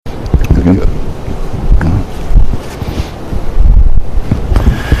Good.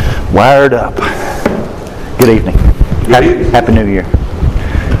 Wired up. Good evening. Happy New Year.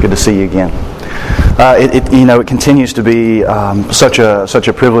 Good to see you again. It continues to be such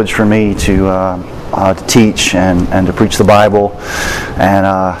a privilege for me to teach and to preach the Bible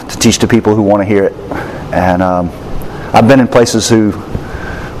and to teach to people who want to hear it. And I've been in places who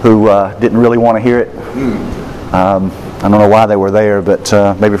didn't really want to hear it. I don't know why they were there, but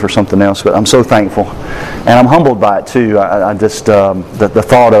maybe for something else. But I'm so thankful, and I'm humbled by it too. I just the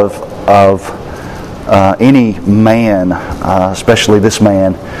thought of any man, especially this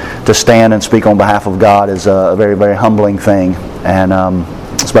man, to stand and speak on behalf of God is a very, very humbling thing. And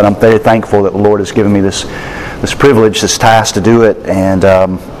but I'm very thankful that the Lord has given me this privilege, this task to do it, and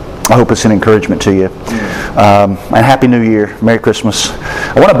I hope it's an encouragement to you. And Happy New Year, Merry Christmas.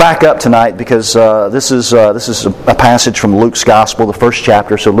 I want to back up tonight because this is a passage from Luke's Gospel, the first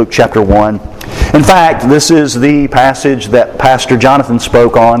chapter, so Luke chapter 1. In fact, this is the passage that Pastor Jonathan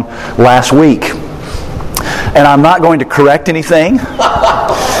spoke on last week. And I'm not going to correct anything.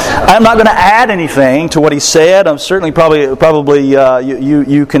 I'm not going to add anything to what he said. I'm certainly probably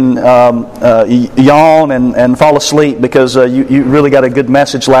you can yawn and fall asleep because you really got a good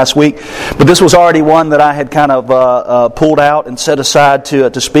message last week. But this was already one that I had kind of pulled out and set aside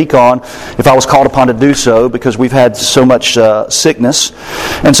to speak on if I was called upon to do so, because we've had so much sickness.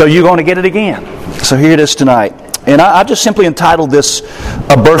 And so you're going to get it again. So here it is tonight. And I just simply entitled this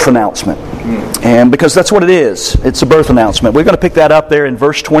A Birth Announcement. And because that's what it is. It's a birth announcement. We're going to pick that up there in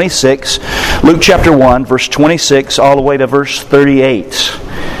verse 26. Luke chapter 1, verse 26, all the way to verse 38.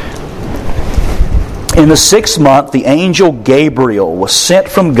 In the 6th month, the angel Gabriel was sent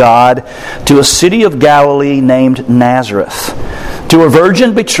from God to a city of Galilee named Nazareth, to a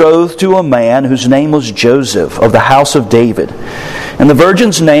virgin betrothed to a man whose name was Joseph, of the house of David. And the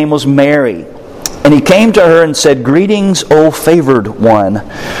virgin's name was Mary. And he came to her and said, "Greetings, O favored one,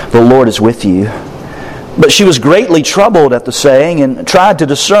 the Lord is with you." But she was greatly troubled at the saying and tried to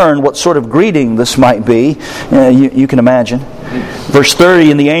discern what sort of greeting this might be. You can imagine. Verse 30,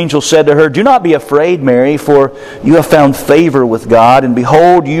 and the angel said to her, "Do not be afraid, Mary, for you have found favor with God. And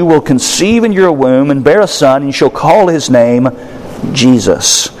behold, you will conceive in your womb and bear a son, and you shall call his name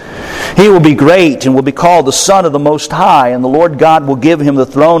Jesus. He will be great and will be called the Son of the Most High, and the Lord God will give him the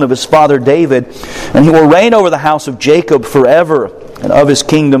throne of his father David, and he will reign over the house of Jacob forever, and of his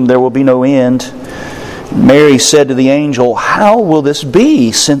kingdom there will be no end." Mary said to the angel, "How will this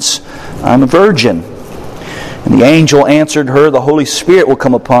be, since I'm a virgin?" And the angel answered her, "The Holy Spirit will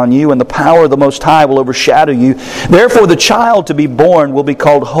come upon you, and the power of the Most High will overshadow you. Therefore the child to be born will be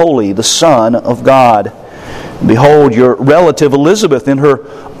called Holy, the Son of God. Behold, your relative Elizabeth in her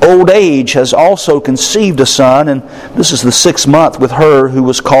old age has also conceived a son, and this is the 6th month with her who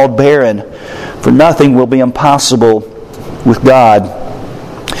was called barren. For nothing will be impossible with God."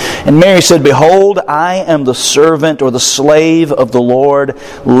 And Mary said, "Behold, I am the servant or the slave of the Lord.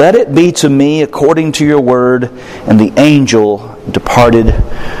 Let it be to me according to your word." And the angel departed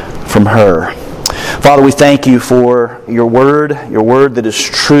from her. Father, we thank you for your word that is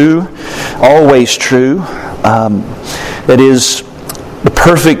true, always true. That is the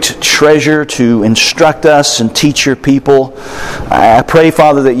perfect treasure to instruct us and teach your people. I pray,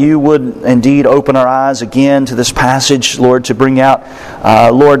 Father, that you would indeed open our eyes again to this passage, Lord, to bring out,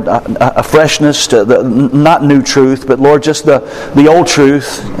 Lord, a freshness to not new truth, but Lord, just the old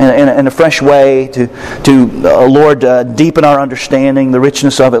truth in a fresh way to Lord, deepen our understanding, the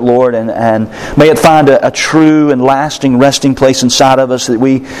richness of it, Lord, and may it find a true and lasting resting place inside of us, that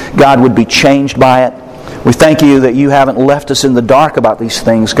we, God, would be changed by it. We thank you that you haven't left us in the dark about these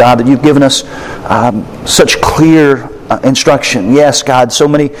things, God, that you've given us such clear instruction. Yes, God, so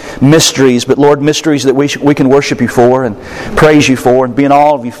many mysteries, but Lord, mysteries that we can worship you for and praise you for and be in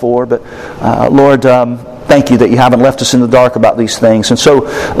awe of you for. But Lord, thank you that you haven't left us in the dark about these things. And so,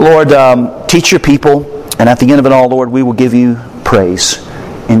 Lord, teach your people, and at the end of it all, Lord, we will give you praise.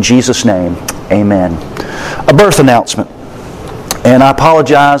 In Jesus' name, amen. A birth announcement. And I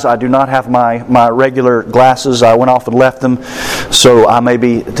apologize, I do not have my regular glasses. I went off and left them, so I may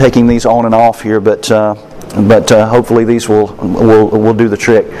be taking these on and off here, but hopefully these will do the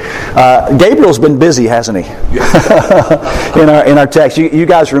trick. Gabriel's been busy, hasn't he? in our text, you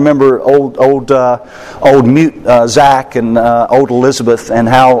guys remember old mute Zach and old Elizabeth, and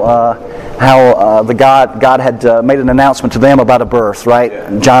how God had made an announcement to them about a birth, right?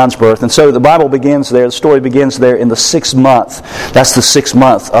 Yeah. John's birth. And so the Bible begins there, the story begins there in the 6th month. That's the 6th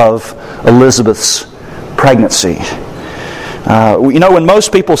month of Elizabeth's pregnancy. When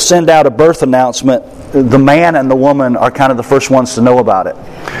most people send out a birth announcement, the man and the woman are kind of the first ones to know about it.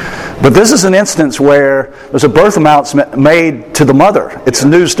 But this is an instance where there's a birth announcement made to the mother. It's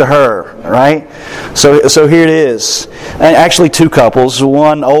news to her, right? So here it is. And actually two couples,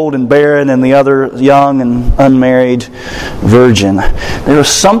 one old and barren and the other young and unmarried virgin. There was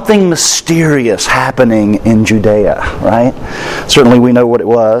something mysterious happening in Judea, right? Certainly we know what it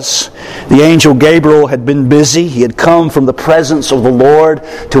was. The angel Gabriel had been busy. He had come from the presence of the Lord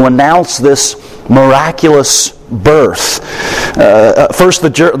to announce this miraculous birth. First,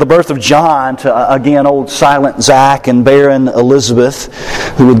 the birth of John to, again, old silent Zach and barren Elizabeth,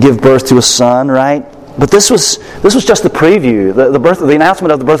 who would give birth to a son, right? But this was just the preview. The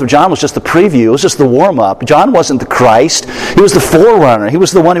announcement of the birth of John was just the preview. It was just the warm-up. John wasn't the Christ. He was the forerunner. He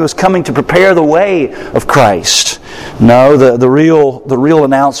was the one who was coming to prepare the way of Christ. No, the real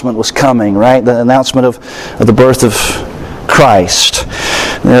announcement was coming, right? The announcement of the birth of Christ.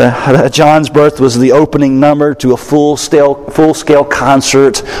 John's birth was the opening number to a full-scale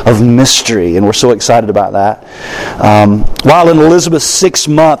concert of mystery, and we're so excited about that. While in Elizabeth's 6th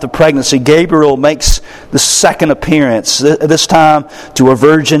month of pregnancy, Gabriel makes the second appearance, this time to a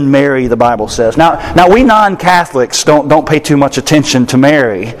Virgin Mary, the Bible says. Now we non-Catholics don't pay too much attention to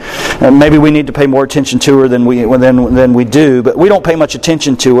Mary. Maybe we need to pay more attention to her than we do, but we don't pay much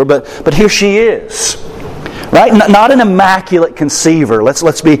attention to her. But here she is. Right? Not an immaculate conceiver.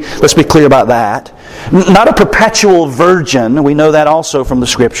 Let's be clear about that. Not a perpetual virgin. We know that also from the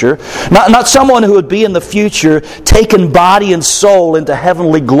Scripture. Not someone who would be in the future taken body and soul into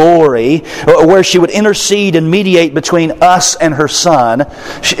heavenly glory, where she would intercede and mediate between us and her Son.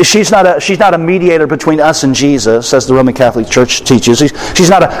 She's not a mediator between us and Jesus, as the Roman Catholic Church teaches. She's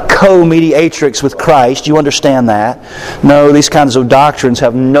not a co-mediatrix with Christ. You understand that? No, these kinds of doctrines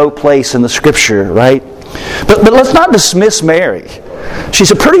have no place in the Scripture, right? But let's not dismiss Mary. She's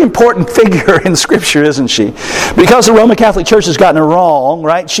a pretty important figure in Scripture, isn't she? Because the Roman Catholic Church has gotten her wrong,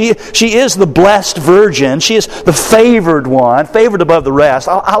 right? She is the blessed virgin. She is the favored one, favored above the rest.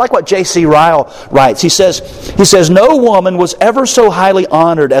 I like what J.C. Ryle writes. He says, "No woman was ever so highly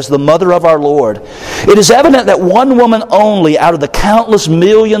honored as the mother of our Lord. It is evident that one woman only out of the countless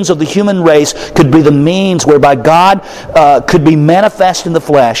millions of the human race could be the means whereby God could be manifest in the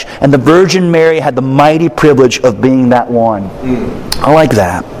flesh, and the Virgin Mary had the mighty privilege of being that one." I like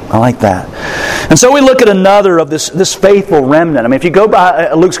that. And so we look at another of this faithful remnant. I mean, if you go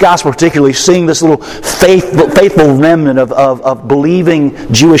by Luke's Gospel particularly, seeing this little faithful remnant of believing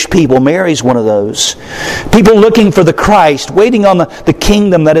Jewish people, Mary's one of those. People looking for the Christ, waiting on the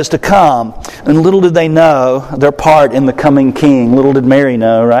kingdom that is to come. And little did they know their part in the coming King. Little did Mary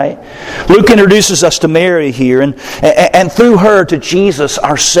know, right? Luke introduces us to Mary here, and through her to Jesus,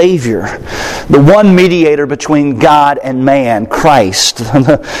 our Savior. The one mediator between God and man, Christ,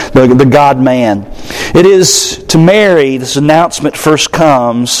 the God-man. It is to Mary this announcement first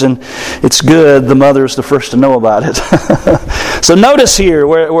comes, and it's good the mother is the first to know about it. So notice here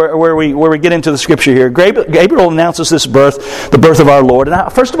where we get into the Scripture here. Gabriel announces the birth of our Lord.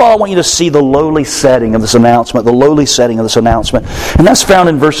 And first of all, I want you to see the lowly setting of this announcement, and that's found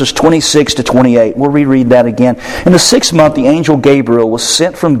in verses 26 to 28. We'll reread that again. In the 6th month, the angel Gabriel was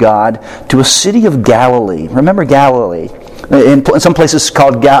sent from God to a city of Galilee. Remember Galilee. In some places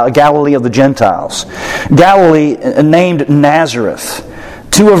called Galilee of the Gentiles. Galilee, named Nazareth,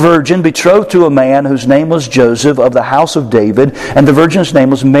 to a virgin betrothed to a man whose name was Joseph of the house of David, and the virgin's name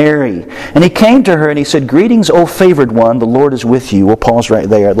was Mary. And he came to her and he said, "Greetings, O favored one, the Lord is with you." We'll pause right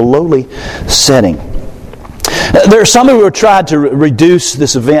there. The lowly setting. There are some who have tried to reduce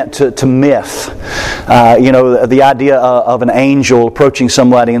this event to myth. The idea of an angel approaching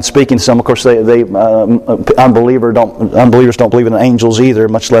somebody and speaking to someone. Of course, unbelievers don't believe in angels either,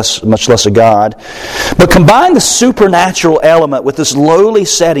 much less a God. But combine the supernatural element with this lowly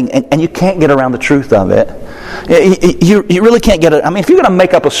setting, and you can't get around the truth of it. You really can't get it. I mean, if you're going to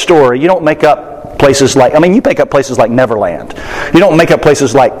make up a story, you don't make up places like. I mean, you make up places like Neverland. You don't make up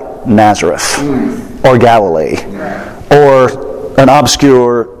places like Nazareth or Galilee or an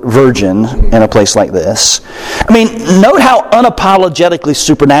obscure virgin in a place like this. I mean, note how unapologetically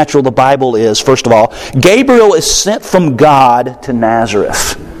supernatural the Bible is, first of all. Gabriel is sent from God to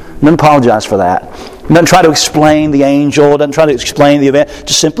Nazareth. Don't apologize for that. Doesn't try to explain the angel, doesn't try to explain the event,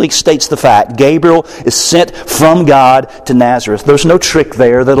 just simply states the fact. Gabriel is sent from God to Nazareth. There's no trick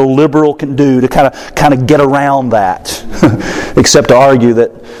there that a liberal can do to kind of get around that, except to argue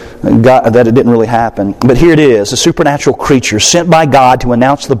that it didn't really happen. But here it is, a supernatural creature sent by God to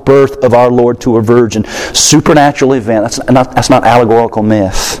announce the birth of our Lord to a virgin. Supernatural event. That's not allegorical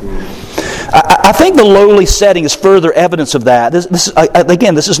myth. I think the lowly setting is further evidence of that. This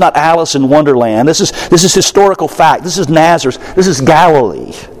is not Alice in Wonderland. This is historical fact. This is Nazareth. This is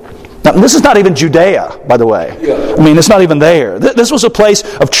Galilee. Now, this is not even Judea, by the way. I mean, it's not even there. This was a place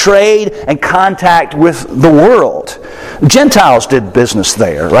of trade and contact with the world. Gentiles did business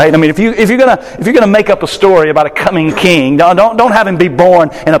there, right? I mean, if you're gonna make up a story about a coming king, don't have him be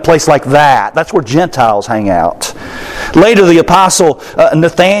born in a place like that. That's where Gentiles hang out. Later, the apostle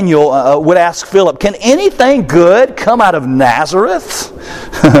Nathanael would ask Philip, "Can anything good come out of Nazareth?"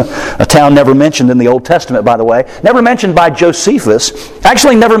 A town never mentioned in the Old Testament, by the way. Never mentioned by Josephus.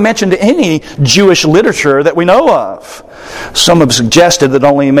 Actually, never mentioned in any Jewish literature that we know of. Some have suggested that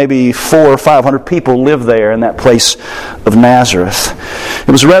only maybe 400 or 500 people lived there in that place of Nazareth.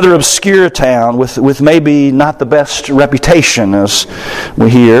 It was a rather obscure town with maybe not the best reputation, as we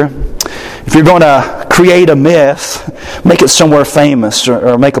hear. If you're going to create a myth, make it somewhere famous,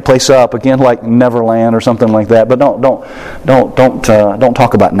 or make a place up again, like Neverland or something like that. But don't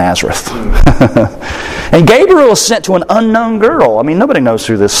talk about Nazareth. And Gabriel is sent to an unknown girl. I mean, nobody knows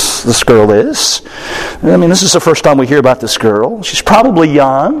who this girl is. I mean, this is the first time we hear about this girl. She's probably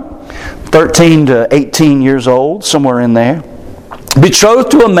young, 13 to 18 years old, somewhere in there.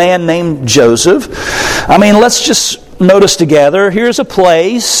 Betrothed to a man named Joseph. I mean, let's just notice together, here's a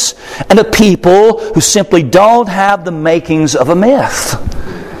place and a people who simply don't have the makings of a myth.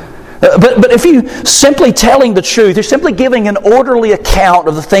 But if you simply telling the truth, you're simply giving an orderly account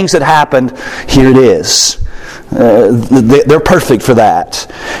of the things that happened, here it is. They're perfect for that.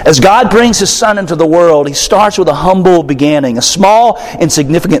 As God brings His Son into the world, He starts with a humble beginning, a small,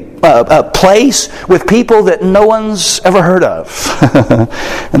 insignificant place with people that no one's ever heard of.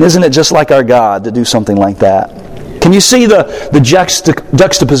 And isn't it just like our God to do something like that? Can you see the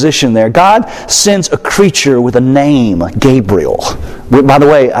juxtaposition there? God sends a creature with a name, Gabriel. By the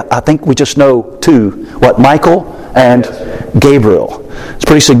way, I think we just know two. What? Michael and Gabriel. It's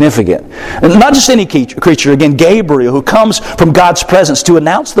pretty significant. And not just any creature. Again, Gabriel, who comes from God's presence to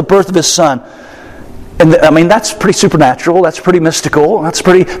announce the birth of His Son. And I mean, that's pretty supernatural. That's pretty mystical. That's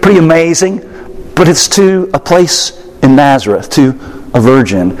pretty amazing. But it's to a place in Nazareth, to a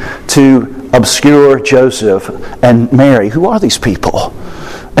virgin, to obscure Joseph and Mary. Who are these people?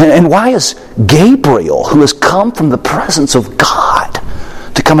 And why is Gabriel, who has come from the presence of God,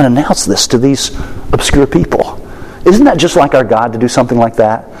 to come and announce this to these obscure people? Isn't that just like our God to do something like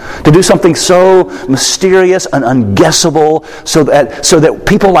that? To do something so mysterious and unguessable so that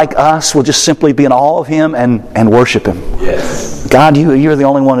people like us will just simply be in awe of Him and worship Him. Yes. God, you're the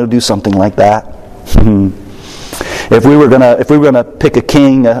only one who will do something like that. If we were gonna pick a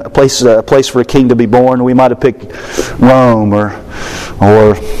king, a place for a king to be born, we might have picked Rome or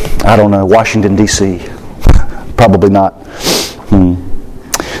I don't know, Washington D.C. Probably not.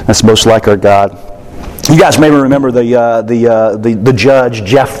 That's most like our God. You guys maybe remember the judge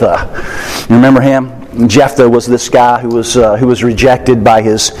Jephthah. You remember him? Jephthah was this guy who was rejected by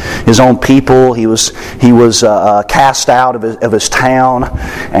his own people. He was cast out of his town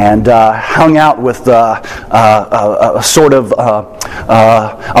and hung out with a sort of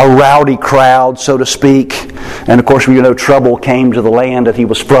a rowdy crowd, so to speak. And of course, trouble came to the land that he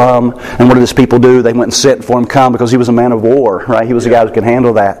was from. And what did his people do? They went and sent for him come because he was a man of war, right? He was a guy who could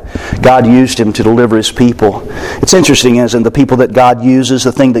handle that. God used him to deliver His people. It's interesting, isn't it? The people that God uses,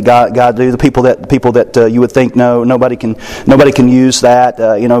 the thing that God do, the people that you would think, no, nobody can use that.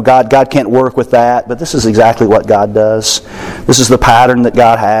 God can't work with that. But this is exactly what God does. This is the pattern that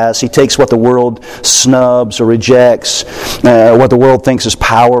God has. He takes what the world snubs or rejects, what the world thinks is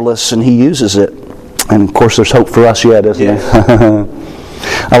powerless, and He uses it. And of course, there's hope for us yet, isn't there?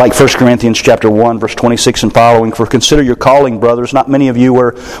 I like 1 Corinthians chapter 1, verse 26 and following. For consider your calling, brothers. Not many of you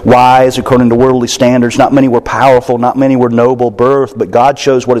were wise according to worldly standards. Not many were powerful. Not many were noble birth. But God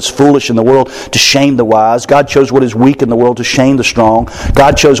chose what is foolish in the world to shame the wise. God chose what is weak in the world to shame the strong.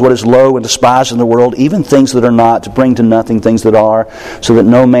 God chose what is low and despised in the world, even things that are not, to bring to nothing things that are, so that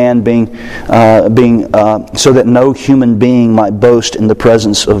so that no human being might boast in the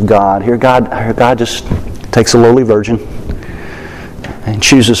presence of God. Here, God just takes a lowly virgin and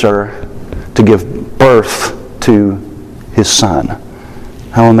chooses her to give birth to His Son.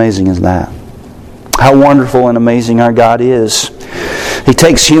 How amazing is that? How wonderful and amazing our God is. He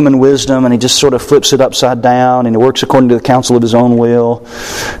takes human wisdom and He just sort of flips it upside down, and He works according to the counsel of His own will.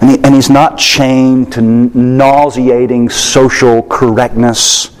 And He's not chained to nauseating social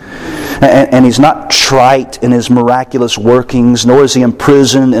correctness. And He's not trite in His miraculous workings, nor is He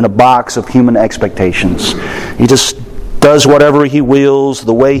imprisoned in a box of human expectations. He just does whatever He wills,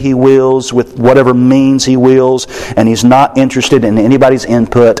 the way He wills, with whatever means He wills, and He's not interested in anybody's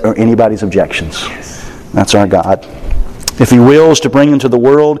input or anybody's objections. That's our God. If He wills to bring into the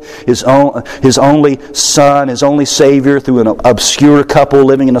world His only Son, His only Savior, through an obscure couple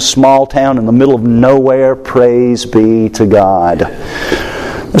living in a small town in the middle of nowhere, praise be to God.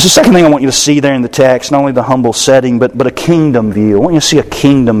 There's the second thing I want you to see there in the text, not only the humble setting, but a kingdom view. I want you to see a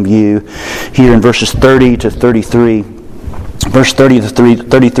kingdom view here in verses 30 to 33. Verse 30 to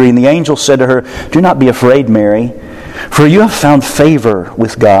 33, and the angel said to her, "Do not be afraid, Mary, for you have found favor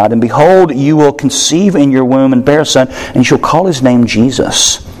with God, and behold, you will conceive in your womb and bear a son, and you shall call his name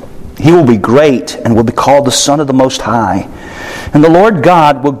Jesus. He will be great and will be called the Son of the Most High. And the Lord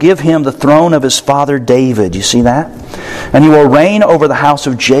God will give him the throne of his father David." You see that? "And he will reign over the house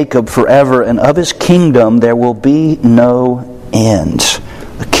of Jacob forever, and of his kingdom there will be no end."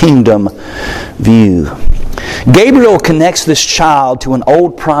 The kingdom view. Gabriel connects this child to an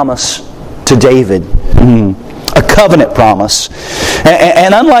old promise to David. A covenant promise.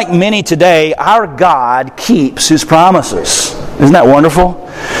 And unlike many today, our God keeps His promises. Isn't that wonderful?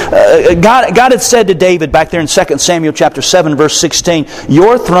 God had said to David back there in 2 Samuel chapter 7, verse 16,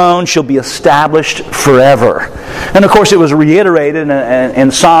 "Your throne shall be established forever." And of course it was reiterated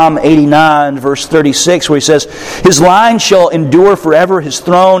in Psalm 89, verse 36, where He says, "His line shall endure forever, His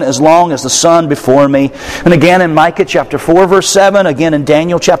throne as long as the sun before me." And again in Micah chapter 4, verse 7, again in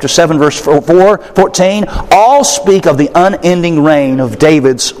Daniel chapter 7, verse 14, all speak of the unending reign of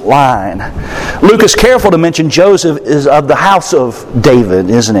David's line. Luke is careful to mention Joseph is of the house of David,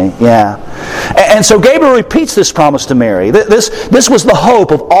 isn't he? Yeah. And so Gabriel repeats this promise to Mary. This was the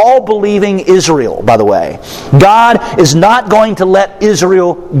hope of all believing Israel, by the way. God is not going to let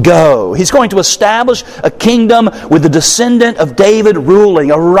Israel go. He's going to establish a kingdom with the descendant of David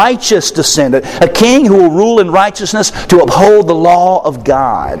ruling, a righteous descendant, a king who will rule in righteousness to uphold the law of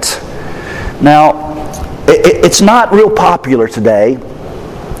God. Now, it's not real popular today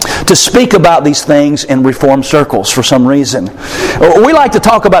to speak about these things in Reformed circles for some reason. We like to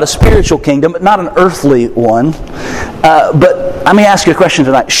talk about a spiritual kingdom, but not an earthly one. But let me ask you a question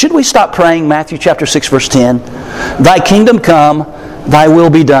tonight. Should we stop praying Matthew chapter 6, verse 10? "Thy kingdom come, thy will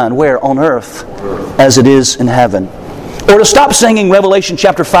be done." Where? On earth, as it is in heaven. Or to stop singing Revelation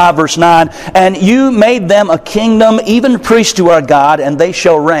chapter 5, verse 9, "And you made them a kingdom, even priests to our God, and they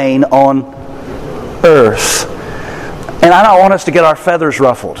shall reign on earth." And I don't want us to get our feathers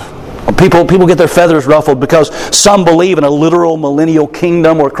ruffled. People get their feathers ruffled because some believe in a literal millennial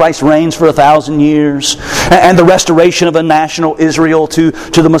kingdom where Christ reigns for 1,000 years and the restoration of a national Israel to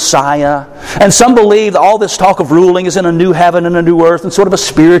the Messiah. And some believe that all this talk of ruling is in a new heaven and a new earth and sort of a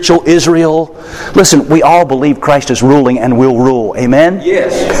spiritual Israel. Listen, we all believe Christ is ruling and will rule. Amen?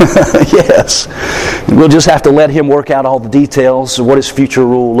 Yes. Yes. We'll just have to let Him work out all the details of what His future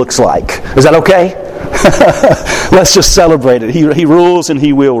rule looks like. Is that okay? Let's just celebrate it. He rules and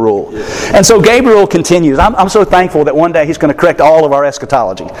He will rule. And so Gabriel continues. I'm so thankful that one day He's going to correct all of our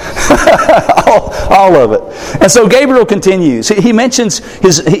eschatology. all of it. And so Gabriel continues. He mentions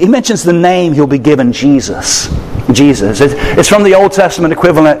the name He'll be given, Jesus. Jesus. It's from the Old Testament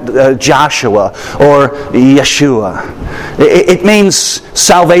equivalent Joshua or Yeshua. It means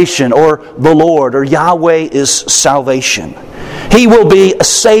salvation or the Lord, or Yahweh is salvation. He will be a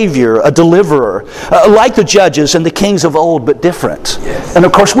Savior, a deliverer, like the judges and the kings of old, but different. Yes. And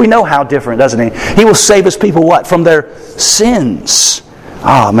of course we know how different, doesn't He? He will save His people what? From their sins.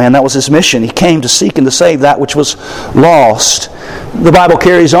 Ah, man, that was His mission. He came to seek and to save that which was lost. The Bible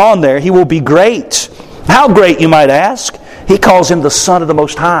carries on there. He will be great. How great, you might ask? He calls Him the Son of the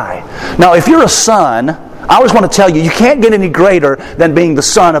Most High. Now, if you're a son, I always want to tell you, you can't get any greater than being the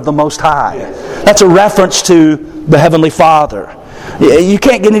Son of the Most High. Yes. That's a reference to the Heavenly Father. You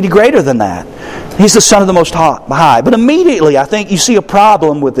can't get any greater than that. He's the Son of the Most High. But immediately, I think you see a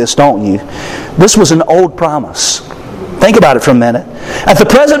problem with this, don't you? This was an old promise. Think about it for a minute. At the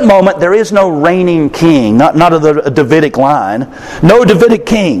present moment, there is no reigning king, not of the Davidic line. No Davidic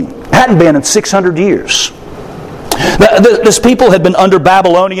king. Hadn't been in 600 years. This people had been under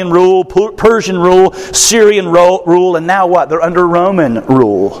Babylonian rule, Persian rule, Syrian rule, and now what? They're under Roman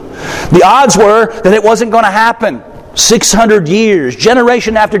rule. The odds were that it wasn't going to happen. 600 years,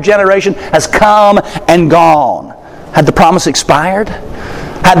 generation after generation has come and gone. Had the promise expired?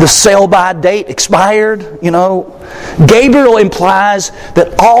 Had the sell-by date expired? You know, Gabriel implies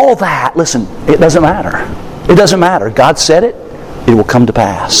that all that, listen, it doesn't matter. It doesn't matter. God said it, it will come to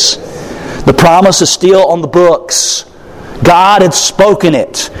pass. The promise is still on the books. God had spoken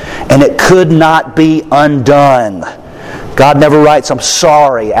it, and it could not be undone. God never writes, "I'm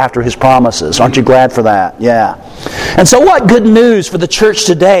sorry," after His promises. Aren't you glad for that? Yeah. And so what good news for the church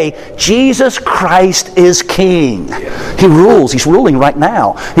today. Jesus Christ is King. He rules. He's ruling right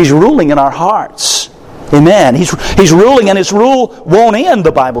now. He's ruling in our hearts. Amen. He's ruling, and His rule won't end,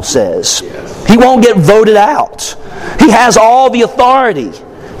 the Bible says. He won't get voted out. He has all the authority.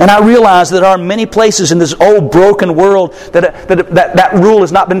 And I realize that there are many places in this old broken world that rule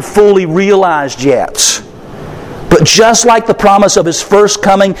has not been fully realized yet. But just like the promise of His first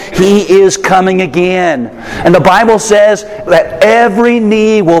coming, He is coming again. And the Bible says that every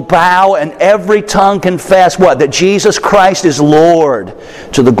knee will bow and every tongue confess what? That Jesus Christ is Lord,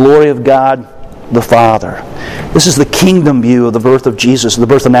 to the glory of God the Father. This is the kingdom view of the birth of Jesus, the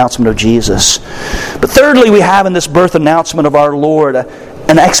birth announcement of Jesus. But thirdly, we have in this birth announcement of our Lord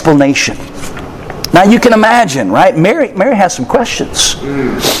an explanation. Now you can imagine, right? Mary has some questions.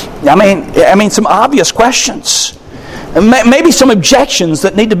 I mean some obvious questions. Maybe some objections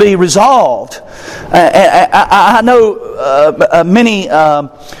that need to be resolved. I know many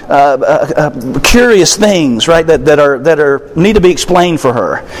curious things, right, that need to be explained for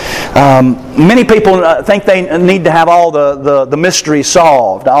her. Many people think they need to have all the mystery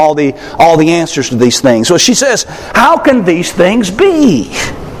solved, all the answers to these things. So she says, "How can these things be?"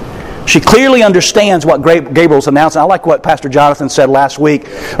 She clearly understands what Gabriel's announcing. I like what Pastor Jonathan said last week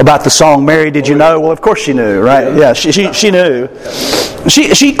about the song, "Mary, Did You Know?" Well, of course she knew, right? Yeah, she knew.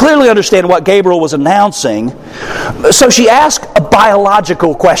 She clearly understood what Gabriel was announcing. So she asked a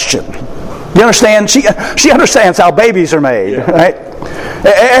biological question. You understand? She understands how babies are made, right?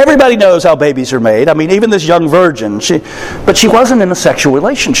 Everybody knows how babies are made. I mean, even this young virgin. But she wasn't in a sexual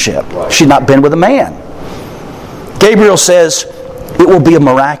relationship. She'd not been with a man. Gabriel says, it will be a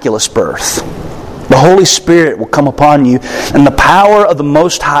miraculous birth. The Holy Spirit will come upon you, and the power of the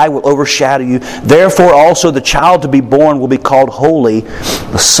Most High will overshadow you. Therefore also the child to be born will be called Holy,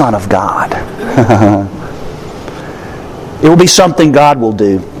 the Son of God. It will be something God will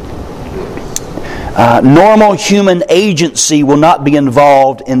do. Normal human agency will not be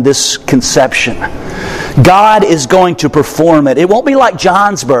involved in this conception. God is going to perform it. It won't be like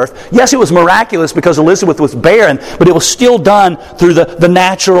John's birth. Yes, it was miraculous because Elizabeth was barren, but it was still done through the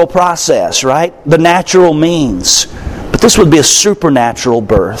natural process, right? The natural means. But this would be a supernatural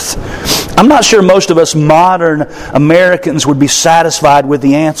birth. I'm not sure most of us modern Americans would be satisfied with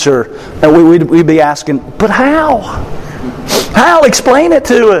the answer. We'd be asking, but how? How? Explain it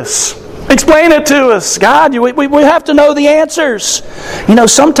to us. Explain it to us, God. We have to know the answers. You know,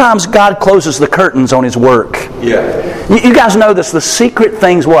 sometimes God closes the curtains on His work. Yeah. You guys know this. The secret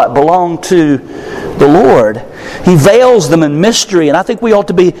things, belong to the Lord. He veils them in mystery, and I think we ought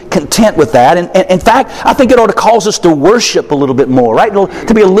to be content with that. And in fact, I think it ought to cause us to worship a little bit more, right?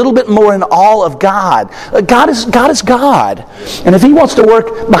 To be a little bit more in awe of God. God is God. And if He wants to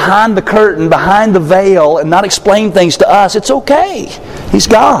work behind the curtain, behind the veil, and not explain things to us, it's okay. He's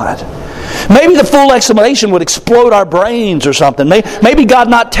God. Maybe the full explanation would explode our brains or something. Maybe God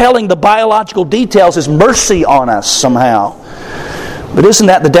not telling the biological details is mercy on us somehow. But isn't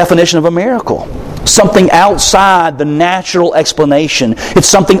that the definition of a miracle? Something outside the natural explanation. It's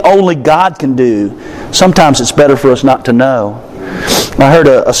something only God can do. Sometimes it's better for us not to know. I heard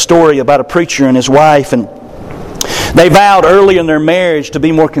a story about a preacher and his wife, and they vowed early in their marriage to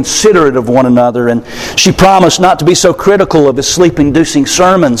be more considerate of one another, and she promised not to be so critical of his sleep-inducing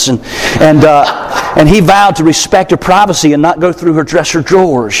sermons, and he vowed to respect her privacy and not go through her dresser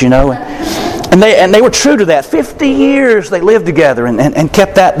drawers, you know. And they were true to that. 50 years they lived together and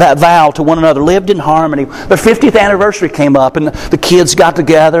kept that vow to one another, lived in harmony. Their 50th anniversary came up, and the kids got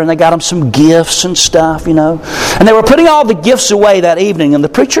together, and they got them some gifts and stuff, you know. And they were putting all the gifts away that evening, and the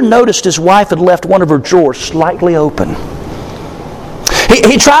preacher noticed his wife had left one of her drawers slightly open.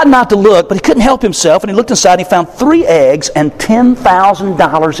 He tried not to look, but he couldn't help himself, and he looked inside and he found 3 eggs and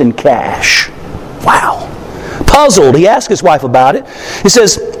 $10,000 in cash. Wow. Puzzled, he asked his wife about it. He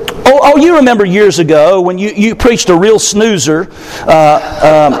says, Oh, you remember years ago when you preached a real snoozer.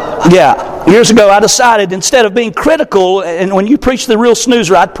 Years ago I decided instead of being critical, and when you preached the real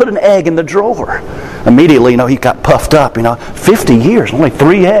snoozer, I'd put an egg in the drawer. Immediately, he got puffed up. 50 years, only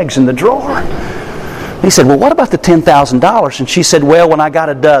 3 eggs in the drawer. He said, well, what about the $10,000? And she said, well, when I got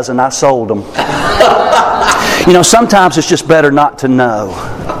a dozen, I sold them. Sometimes it's just better not to know.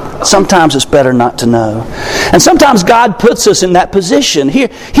 Sometimes it's better not to know. And sometimes God puts us in that position. Here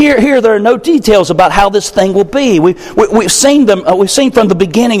there are no details about how this thing will be. We've seen them. We've seen from the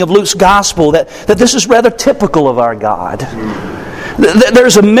beginning of Luke's Gospel that this is rather typical of our God.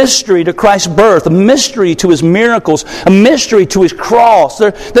 There's a mystery to Christ's birth, a mystery to His miracles, a mystery to His cross.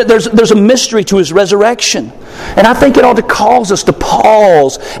 There's a mystery to His resurrection. And I think it ought to cause us to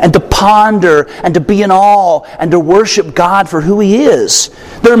pause and to ponder and to be in awe and to worship God for who He is.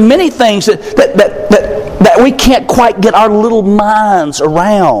 There are many things that that we can't quite get our little minds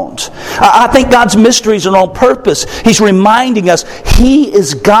around. I think God's mysteries are on purpose. He's reminding us He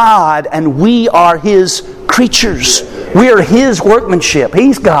is God and we are His creatures. We are His workmanship.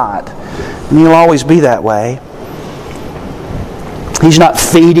 He's God. And He'll always be that way. He's not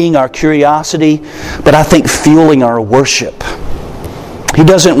feeding our curiosity, but I think fueling our worship. He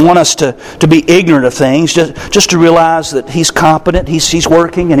doesn't want us to be ignorant of things, just to realize that He's competent, He's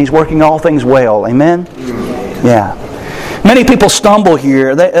working, and He's working all things well. Amen? Yeah. Many people stumble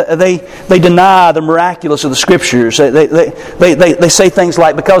here. They deny the miraculous of the Scriptures. They say things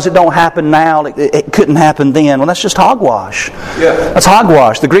like, because it don't happen now, it couldn't happen then. Well, that's just hogwash. Yeah. That's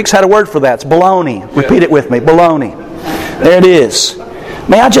hogwash. The Greeks had a word for that. It's baloney. Repeat it with me. Baloney. There it is.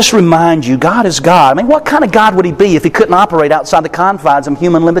 May I just remind you, God is God. I mean, what kind of God would He be if He couldn't operate outside the confines of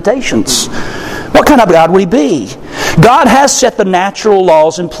human limitations? What kind of God would He be? God has set the natural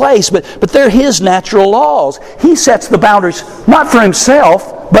laws in place, but they're His natural laws. He sets the boundaries not for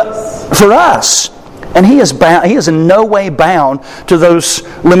Himself, but for us. And He is in no way bound to those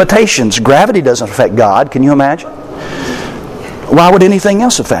limitations. Gravity doesn't affect God. Can you imagine? Why would anything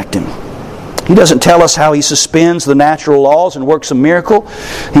else affect Him? He doesn't tell us how He suspends the natural laws and works a miracle.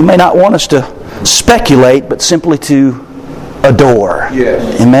 He may not want us to speculate, but simply to adore.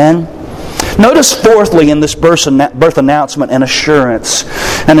 Yes. Amen? Notice fourthly in this birth announcement an assurance.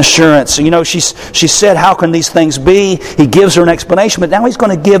 An assurance. You know, she said, how can these things be? He gives her an explanation, but now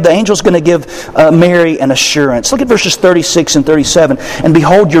the angel's going to give Mary an assurance. Look at verses 36 and 37. And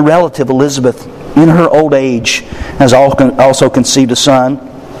behold, your relative Elizabeth, in her old age, has also conceived a son.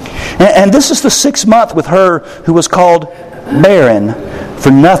 And this is the 6th month with her who was called barren,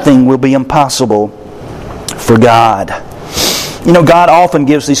 for nothing will be impossible for God. You know, God often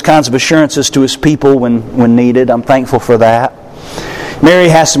gives these kinds of assurances to His people when needed. I'm thankful for that. Mary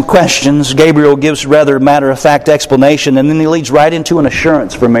has some questions. Gabriel gives rather matter-of-fact explanation, and then he leads right into an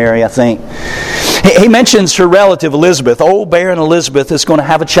assurance for Mary, I think. He mentions her relative Elizabeth. Old barren Elizabeth is going to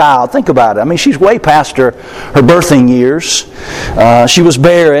have a child. Think about it. I mean, she's way past her birthing years. She was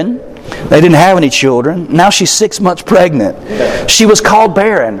barren. They didn't have any children. Now she's 6 months pregnant. She was called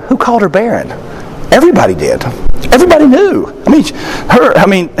barren. Who called her barren? Everybody did. Everybody knew.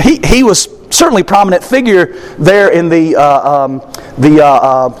 He was certainly a prominent figure there in the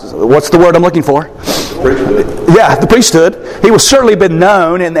what's the word I'm looking for? Priesthood. Yeah, the priesthood. He was certainly been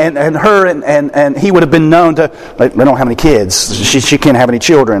known, and her and he would have been known to. They don't have any kids. She can't have any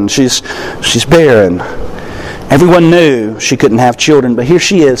children. She's barren. Everyone knew she couldn't have children, but here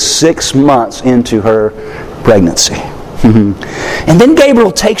she is 6 months into her pregnancy. And then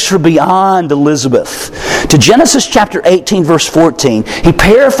Gabriel takes her beyond Elizabeth to Genesis chapter 18 verse 14. He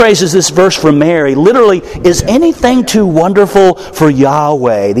paraphrases this verse for Mary. Literally, is anything too wonderful for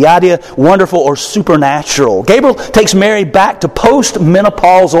Yahweh? The idea wonderful or supernatural. Gabriel takes Mary back to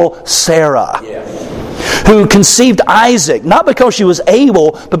post-menopausal Sarah, who conceived Isaac, not because she was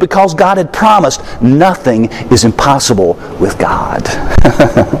able, but because God had promised nothing is impossible with God.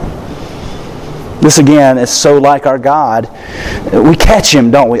 This again is so like our God. We catch Him,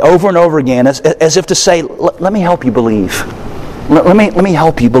 don't we, over and over again, as if to say, let me help you believe. Let me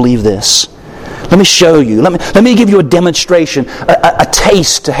help you believe this. Let me show you. Let me give you a demonstration, a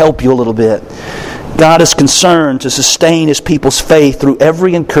taste to help you a little bit. God is concerned to sustain His people's faith through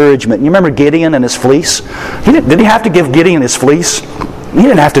every encouragement. You remember Gideon and his fleece? Did He have to give Gideon his fleece? He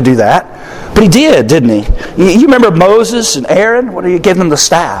didn't have to do that. But He did, didn't He? You remember Moses and Aaron? He gave them the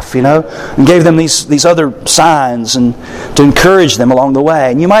staff, and gave them these other signs and to encourage them along the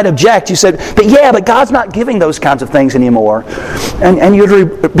way. And you might object. You said, but God's not giving those kinds of things anymore. And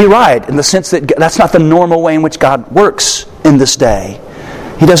you'd be right in the sense that that's not the normal way in which God works in this day.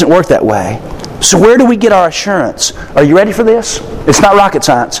 He doesn't work that way. So where do we get our assurance? Are you ready for this? It's not rocket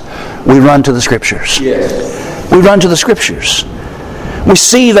science. We run to the Scriptures. Yes. We run to the Scriptures. We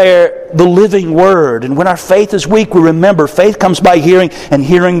see there the living Word. And when our faith is weak, we remember faith comes by hearing, and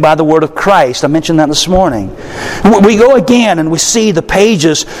hearing by the Word of Christ. I mentioned that this morning. We go again and we see the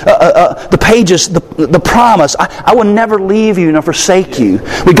pages, the promise. I will never leave you nor forsake you.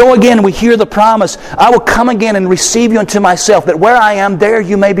 We go again and we hear the promise. I will come again and receive you unto myself, that where I am, there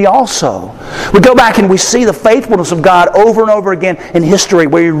you may be also. We go back and we see the faithfulness of God over and over again in history,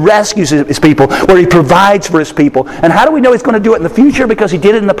 where He rescues His people, where He provides for His people. And how do we know He's going to do it in the future? Because He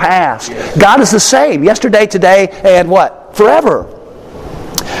did it in the past. God is the same, yesterday, today, and what? Forever.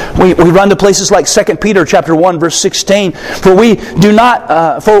 We run to places like 2 Peter chapter 1, verse 16. For we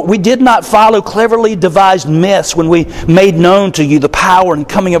did not follow cleverly devised myths when we made known to you the power and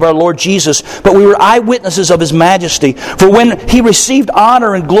coming of our Lord Jesus, but we were eyewitnesses of His majesty. For when He received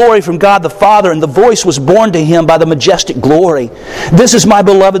honor and glory from God the Father, and the voice was borne to Him by the majestic glory, "This is my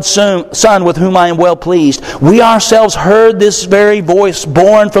beloved Son, with whom I am well pleased." We ourselves heard this very voice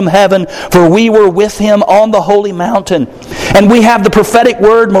borne from heaven, for we were with Him on the holy mountain. And we have the prophetic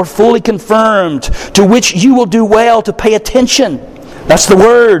word more fully confirmed, to which you will do well to pay attention. That's the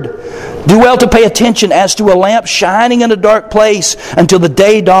word. Do well to pay attention as to a lamp shining in a dark place until the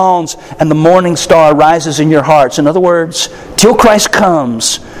day dawns and the morning star rises in your hearts. In other words, till Christ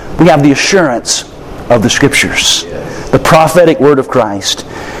comes, we have the assurance of the Scriptures, the prophetic word of Christ.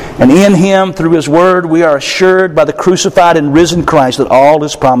 And in Him, through His word, we are assured by the crucified and risen Christ that all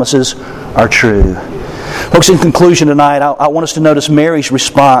His promises are true. Folks, in conclusion tonight, I want us to notice Mary's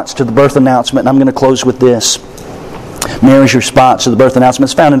response to the birth announcement, and I'm going to close with this. Mary's response to the birth announcement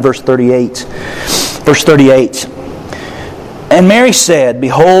is found in verse 38. Verse 38. And Mary said,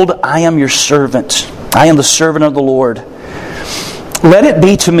 "Behold, I am your servant. I am the servant of the Lord. Let it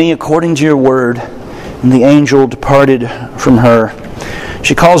be to me according to your word." And the angel departed from her.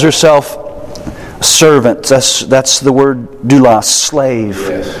 She calls herself servant. That's the word doulos, slave.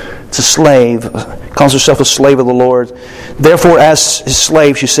 Yes. It's a slave. Calls herself a slave of the Lord. Therefore, as His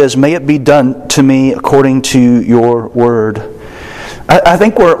slave, she says, "May it be done to me according to your word." I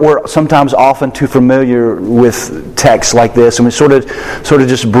think we're sometimes often too familiar with texts like this, and we sort of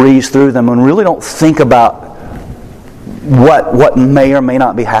just breeze through them and really don't think about what may or may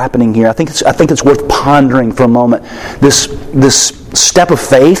not be happening here. I think it's worth pondering for a moment. This step of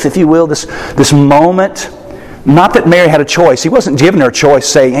faith, if you will, this moment. Not that Mary had a choice. He wasn't giving her a choice,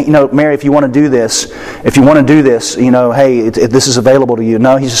 saying, "Hey, Mary, if you want to do this, hey, this is available to you."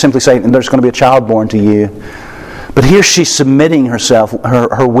 No, He's just simply saying, "There's going to be a child born to you." But here she's submitting herself,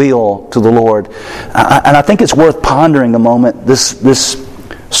 her will to the Lord, and I think it's worth pondering a moment. This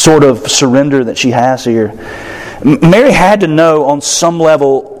sort of surrender that she has here. Mary had to know on some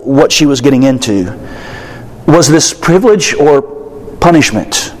level what she was getting into. Was this privilege or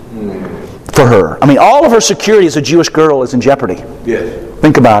punishment for her? I mean, all of her security as a Jewish girl is in jeopardy. Yes.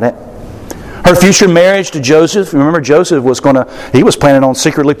 Think about it. Her future marriage to Joseph. Remember, Joseph was planning on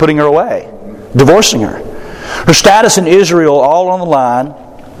secretly putting her away, divorcing her. Her status in Israel, all on the line.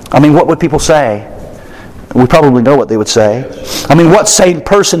 I mean, what would people say? We probably know what they would say. I mean, what sane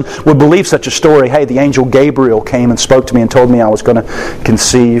person would believe such a story? Hey, the angel Gabriel came and spoke to me and told me I was going to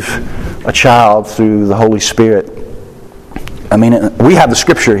conceive a child through the Holy Spirit. I mean, we have the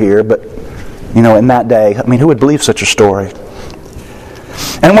Scripture here, but in that day, I mean, who would believe such a story?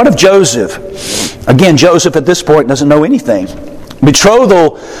 And what of Joseph? Again, Joseph at this point doesn't know anything.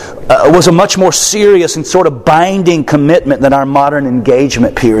 Betrothal was a much more serious and sort of binding commitment than our modern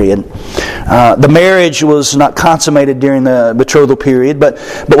engagement period. The marriage was not consummated during the betrothal period, but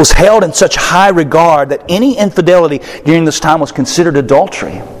was held in such high regard that any infidelity during this time was considered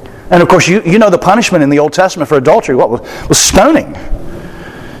adultery. And of course, you know the punishment in the Old Testament for adultery. What was stoning?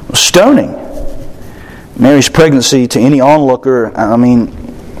 It was stoning. Mary's pregnancy, to any onlooker, I mean,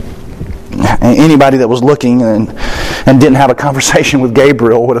 anybody that was looking and didn't have a conversation with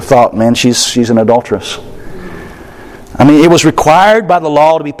Gabriel would have thought, man, she's an adulteress. I mean, it was required by the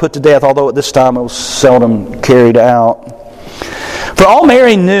law to be put to death, although at this time it was seldom carried out. For all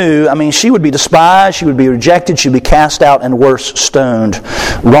Mary knew, I mean, she would be despised, she would be rejected, she would be cast out, and worse, stoned.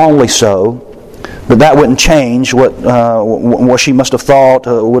 Wrongly so. But that wouldn't change what she must have thought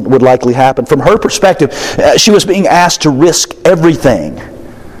would likely happen. From her perspective, she was being asked to risk everything.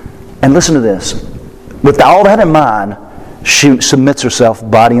 And listen to this. With all that in mind, she submits herself,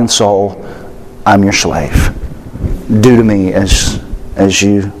 body and soul. I'm your slave. Do to me as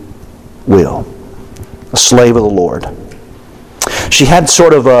you will. A slave of the Lord. She had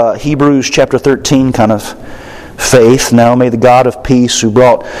sort of a Hebrews chapter 13 kind of faith. Now may the God of peace, who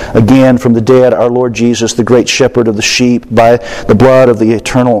brought again from the dead our Lord Jesus, the great shepherd of the sheep, by the blood of the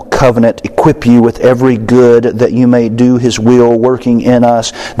eternal covenant, equip you with every good, that you may do His will, working in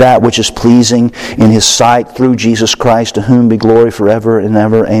us that which is pleasing in His sight, through Jesus Christ, to whom be glory forever and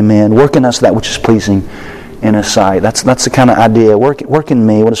ever. Amen. Work in us that which is pleasing in His sight. That's the kind of idea. Work in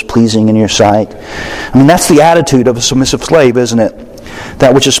me what is pleasing in your sight. I mean, that's the attitude of a submissive slave, isn't it?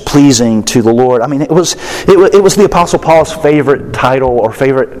 That which is pleasing to the Lord. I mean, it was the Apostle Paul's favorite title or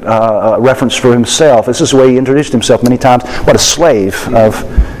favorite reference for himself. This is the way he introduced himself many times. What a slave of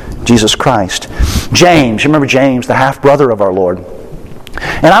Jesus Christ. James, you remember James, the half-brother of our Lord.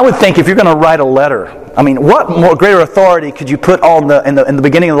 And I would think if you're going to write a letter, I mean, what more greater authority could you put on in the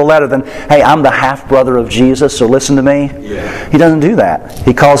beginning of the letter than, hey, I'm the half-brother of Jesus, so listen to me? Yeah. He doesn't do that.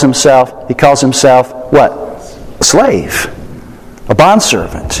 He calls himself what? A slave. A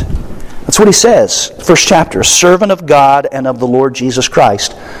bondservant. That's what he says. First chapter. Servant of God and of the Lord Jesus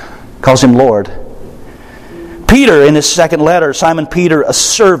Christ. Calls him Lord. Peter, in his second letter, Simon Peter, a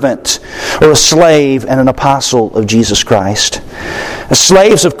servant or a slave and an apostle of Jesus Christ. As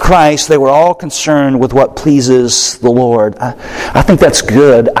slaves of Christ, they were all concerned with what pleases the Lord. I think that's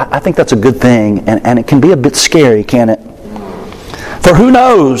good. I think that's a good thing. And it can be a bit scary, can't it? For who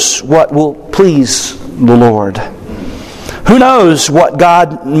knows what will please the Lord? Who knows what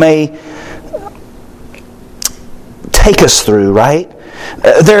God may take us through, right?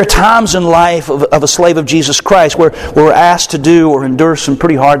 There are times in life of a slave of Jesus Christ where we're asked to do or endure some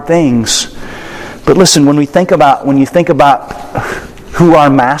pretty hard things. But listen, when you think about who our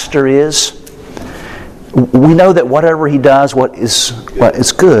master is, we know that whatever he does, what is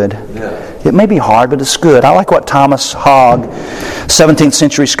good. It may be hard, but it's good. I like what Thomas Hogg, 17th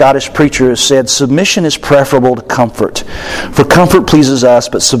century Scottish preacher, has said: submission is preferable to comfort. For comfort pleases us,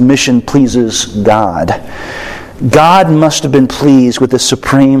 but submission pleases God. God must have been pleased with this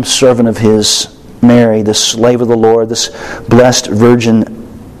supreme servant of His, Mary, this slave of the Lord, this blessed virgin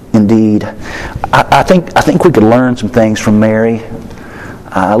indeed. I think we could learn some things from Mary.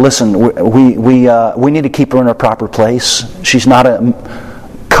 Listen, we need to keep her in her proper place. She's not a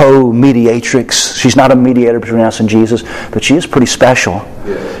co-mediatrix. She's not a mediator between us and Jesus, but she is pretty special.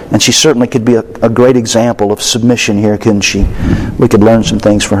 And she certainly could be a great example of submission here, couldn't she? We could learn some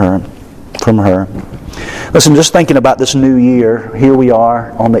things from her. Listen, just thinking about this new year, here we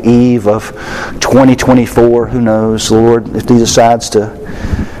are on the eve of 2024. Who knows, Lord, if He decides to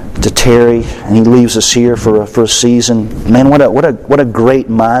tarry and He leaves us here for a season. Man, what a great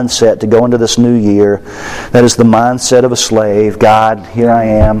mindset to go into this new year. That is the mindset of a slave. God, here I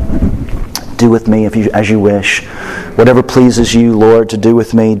am. Do with me as you wish. Whatever pleases you, Lord, to do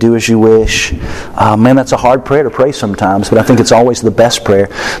with me, do as you wish. Man, that's a hard prayer to pray sometimes, but I think it's always the best prayer.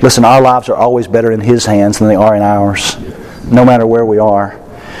 Listen, our lives are always better in His hands than they are in ours, no matter where we are.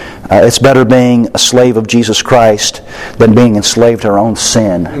 It's better being a slave of Jesus Christ than being enslaved to our own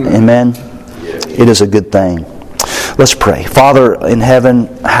sin. Amen? It is a good thing. Let's pray. Father in heaven,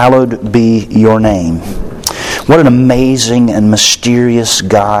 hallowed be your name. What an amazing and mysterious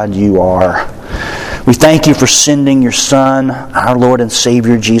God you are. We thank you for sending your Son, our Lord and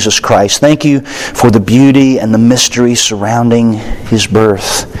Savior, Jesus Christ. Thank you for the beauty and the mystery surrounding His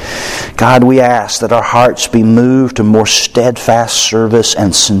birth. God, we ask that our hearts be moved to more steadfast service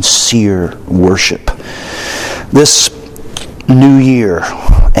and sincere worship. This new year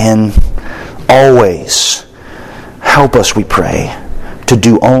and always, help us, we pray, to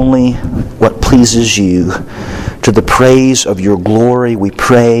do only what pleases you. To the praise of your glory, we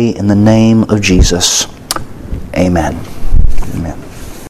pray in the name of Jesus. Amen.